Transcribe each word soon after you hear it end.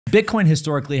Bitcoin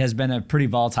historically has been a pretty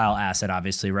volatile asset,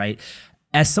 obviously, right?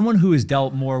 As someone who has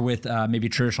dealt more with maybe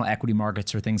traditional equity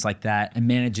markets or things like that and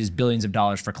manages billions of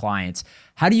dollars for clients,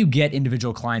 how do you get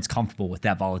individual clients comfortable with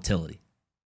that volatility?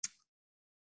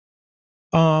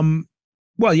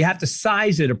 Well, you have to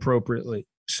size it appropriately.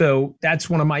 So that's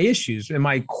one of my issues. In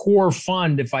my core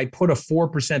fund, if I put a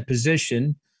 4%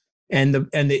 position and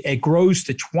it grows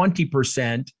to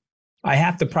 20%, I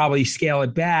have to probably scale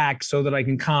it back so that I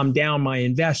can calm down my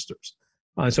investors.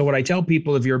 So what I tell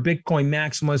people, if you're a Bitcoin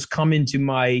maximalist, come into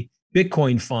my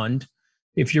Bitcoin fund.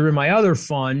 If you're in my other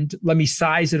fund, let me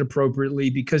size it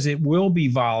appropriately because it will be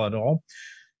volatile.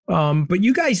 But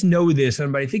you guys know this,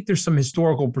 but I think there's some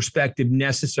historical perspective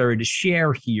necessary to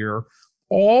share here.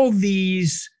 All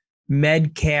these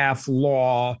Metcalfe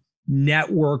law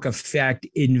network effect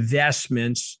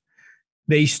investments,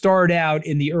 they start out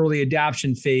in the early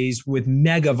adoption phase with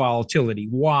mega volatility.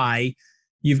 Why?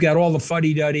 You've got all the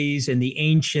fuddy-duddies and the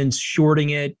ancients shorting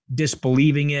it,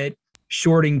 disbelieving it,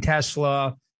 shorting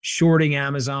Tesla, shorting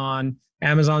Amazon.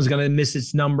 Amazon's going to miss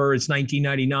its number. It's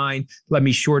 1999. Let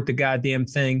me short the goddamn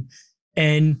thing.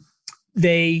 And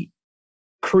they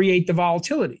create the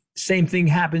volatility. Same thing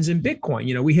happens in Bitcoin.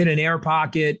 You know, we hit an air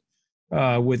pocket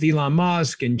with Elon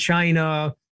Musk and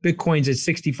China. Bitcoin's at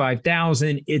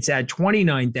 65,000. It's at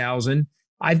 29,000.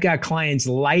 I've got clients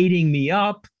lighting me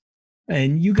up.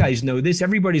 And you guys know this.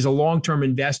 Everybody's a long-term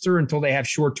investor until they have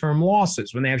short-term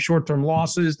losses. When they have short-term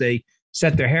losses, they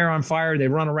set their hair on fire. They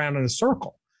run around in a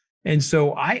circle. And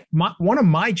so one of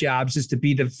my jobs is to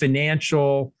be the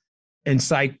financial and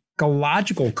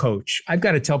psychological coach. I've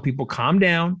got to tell people, calm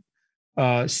down,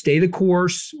 stay the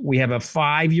course. We have a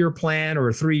 5-year plan or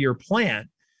a 3-year plan.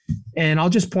 And I'll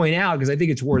just point out, because I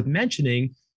think it's worth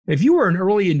mentioning, if you were an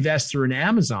early investor in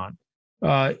Amazon,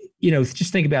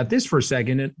 just think about this for a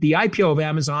second. The IPO of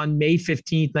Amazon, May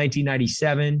 15th,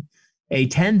 1997, a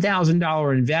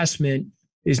 $10,000 investment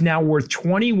is now worth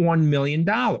 $21 million,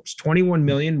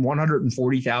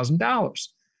 $21,140,000.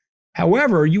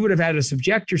 However, you would have had to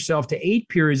subject yourself to 8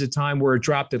 periods of time where it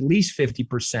dropped at least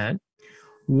 50%,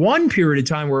 1 period of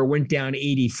time where it went down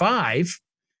 85%,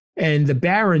 and the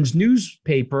Barron's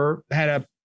newspaper had a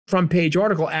front page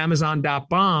article,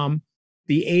 Amazon.bomb,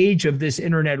 the age of this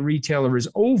internet retailer is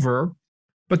over.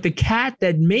 But the cat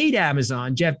that made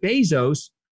Amazon, Jeff Bezos,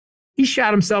 he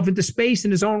shot himself into space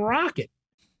in his own rocket.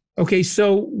 Okay,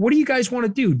 so what do you guys want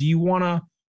to do? Do you want to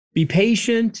be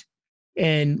patient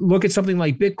and look at something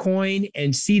like Bitcoin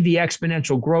and see the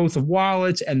exponential growth of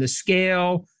wallets and the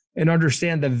scale and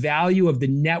understand the value of the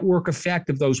network effect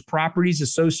of those properties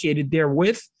associated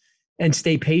therewith and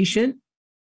stay patient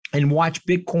and watch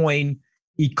Bitcoin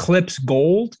eclipse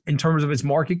gold in terms of its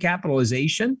market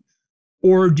capitalization?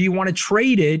 Or do you want to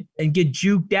trade it and get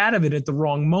juked out of it at the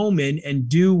wrong moment and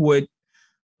do what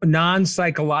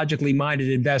non-psychologically minded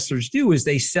investors do, is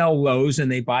they sell lows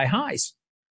and they buy highs?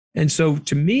 And so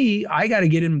to me, I got to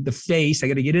get in the face.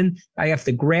 I have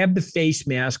to grab the face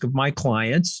mask of my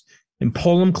clients and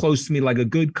pull them close to me like a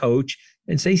good coach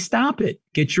and say, stop it.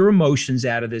 Get your emotions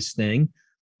out of this thing.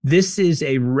 This is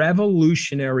a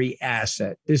revolutionary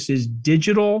asset. This is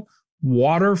digital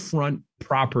waterfront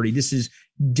property. This is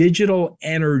digital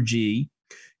energy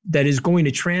that is going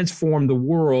to transform the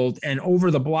world. And over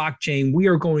the blockchain, we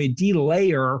are going to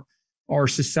delayer our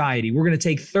society. We're going to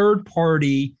take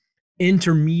third-party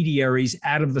intermediaries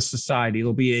out of the society.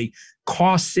 It'll be a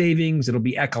cost savings. It'll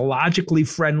be ecologically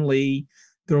friendly.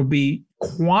 There'll be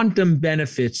quantum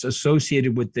benefits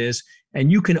associated with this. And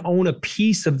you can own a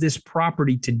piece of this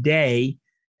property today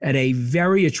at a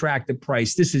very attractive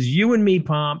price. This is you and me,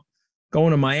 Pomp,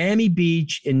 going to Miami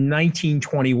Beach in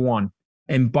 1921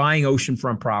 and buying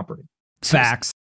oceanfront property. Facts.